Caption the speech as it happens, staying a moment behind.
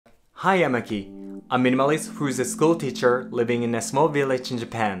Hi, I'm Aki, a minimalist who's a school teacher living in a small village in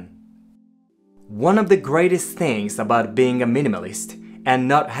Japan. One of the greatest things about being a minimalist and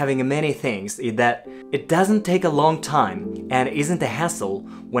not having many things is that it doesn't take a long time and isn't a hassle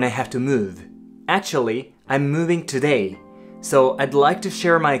when I have to move. Actually, I'm moving today, so I'd like to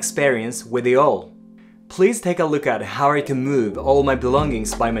share my experience with you all. Please take a look at how I can move all my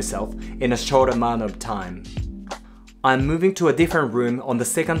belongings by myself in a short amount of time. I'm moving to a different room on the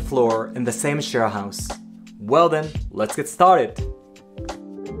second floor in the same share house. Well then, let's get started!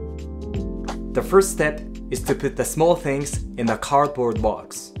 The first step is to put the small things in the cardboard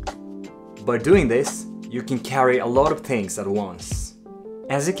box. By doing this, you can carry a lot of things at once.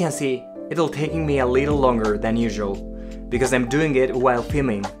 As you can see, it'll taking me a little longer than usual because I'm doing it while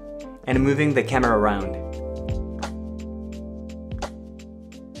filming and moving the camera around.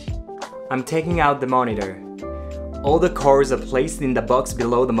 I'm taking out the monitor. All the cards are placed in the box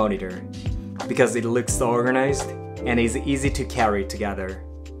below the monitor because it looks organized and is easy to carry together.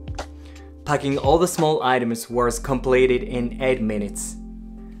 Packing all the small items was completed in 8 minutes.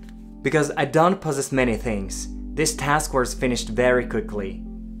 Because I don't possess many things, this task was finished very quickly.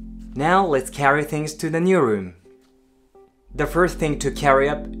 Now let's carry things to the new room. The first thing to carry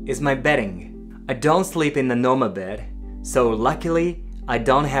up is my bedding. I don't sleep in a normal bed, so luckily I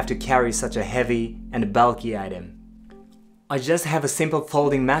don't have to carry such a heavy and bulky item. I just have a simple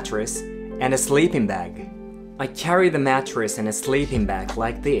folding mattress and a sleeping bag. I carry the mattress and a sleeping bag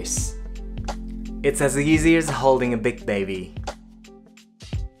like this. It's as easy as holding a big baby.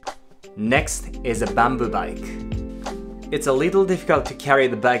 Next is a bamboo bike. It's a little difficult to carry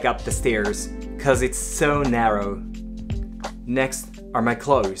the bag up the stairs cause it's so narrow. Next are my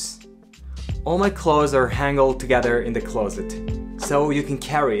clothes. All my clothes are hung together in the closet, so you can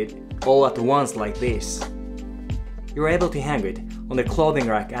carry it all at once like this. You're able to hang it on the clothing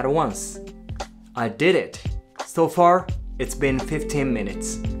rack at once. I did it! So far, it's been 15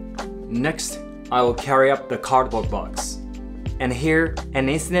 minutes. Next, I will carry up the cardboard box. And here, an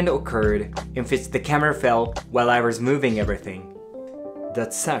incident occurred in which the camera fell while I was moving everything.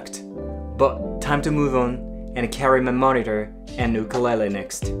 That sucked, but time to move on and carry my monitor and ukulele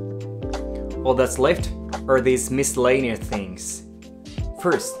next. All that's left are these miscellaneous things.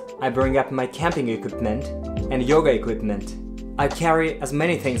 First, I bring up my camping equipment and yoga equipment. I carry as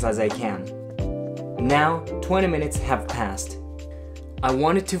many things as I can. Now, 20 minutes have passed. I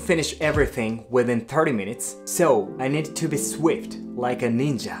wanted to finish everything within 30 minutes, so I needed to be swift, like a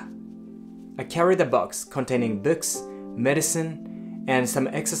ninja. I carried a box containing books, medicine, and some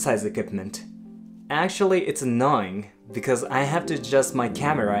exercise equipment. Actually, it's annoying because I have to adjust my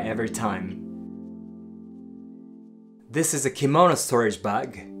camera every time. This is a kimono storage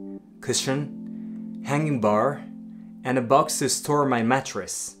bag, cushion, hanging bar, and a box to store my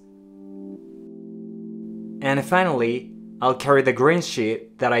mattress. And finally, I'll carry the green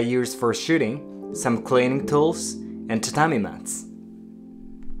sheet that I use for shooting, some cleaning tools, and tatami mats.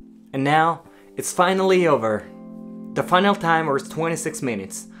 And now, it's finally over. The final time was 26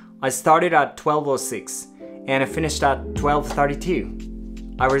 minutes. I started at 12:06 and I finished at 12:32.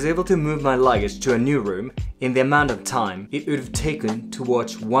 I was able to move my luggage to a new room in the amount of time it would have taken to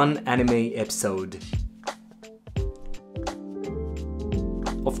watch one anime episode.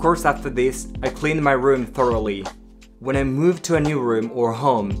 Of course, after this, I cleaned my room thoroughly. When I move to a new room or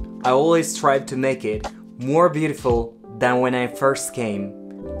home, I always strive to make it more beautiful than when I first came.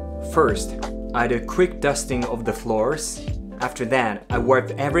 First, I do a quick dusting of the floors. After that, I wipe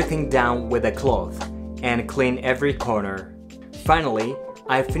everything down with a cloth and clean every corner. Finally,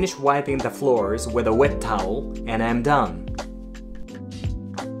 I finish wiping the floors with a wet towel and I'm done.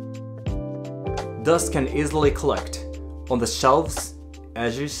 Dust can easily collect on the shelves,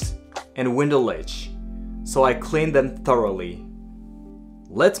 edges, and window ledge, so I clean them thoroughly.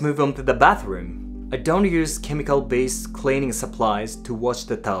 Let's move on to the bathroom. I don't use chemical-based cleaning supplies to wash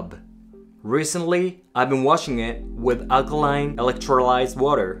the tub. Recently, I've been washing it with alkaline electrolyzed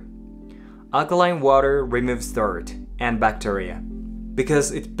water. Alkaline water removes dirt and bacteria.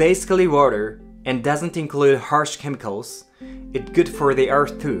 Because it's basically water and doesn't include harsh chemicals, it's good for the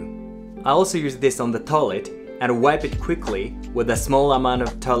earth too. I also use this on the toilet and wipe it quickly with a small amount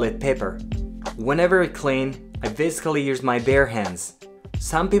of toilet paper. Whenever I clean, I basically use my bare hands.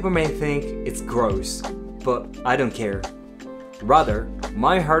 Some people may think it's gross, but I don't care. Rather,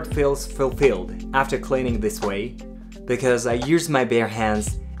 my heart feels fulfilled after cleaning this way because I used my bare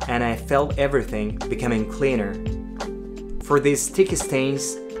hands and I felt everything becoming cleaner. For these sticky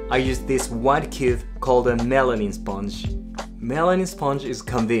stains, I use this white cube called a melanin sponge. Melanin sponge is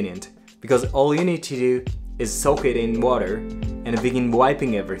convenient because all you need to do is soak it in water and and begin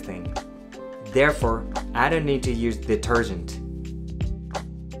wiping everything. Therefore, I don't need to use detergent.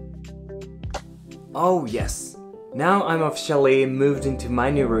 Oh yes, now I'm officially moved into my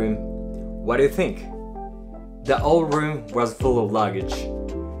new room. What do you think? The old room was full of luggage,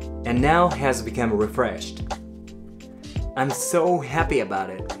 and now has become refreshed. I'm so happy about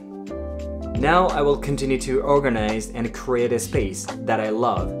it. Now I will continue to organize and create a space that I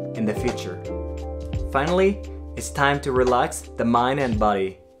love in the future. Finally, it's time to relax the mind and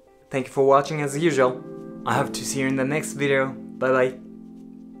body. Thank you for watching as usual. I hope to see you in the next video. Bye bye.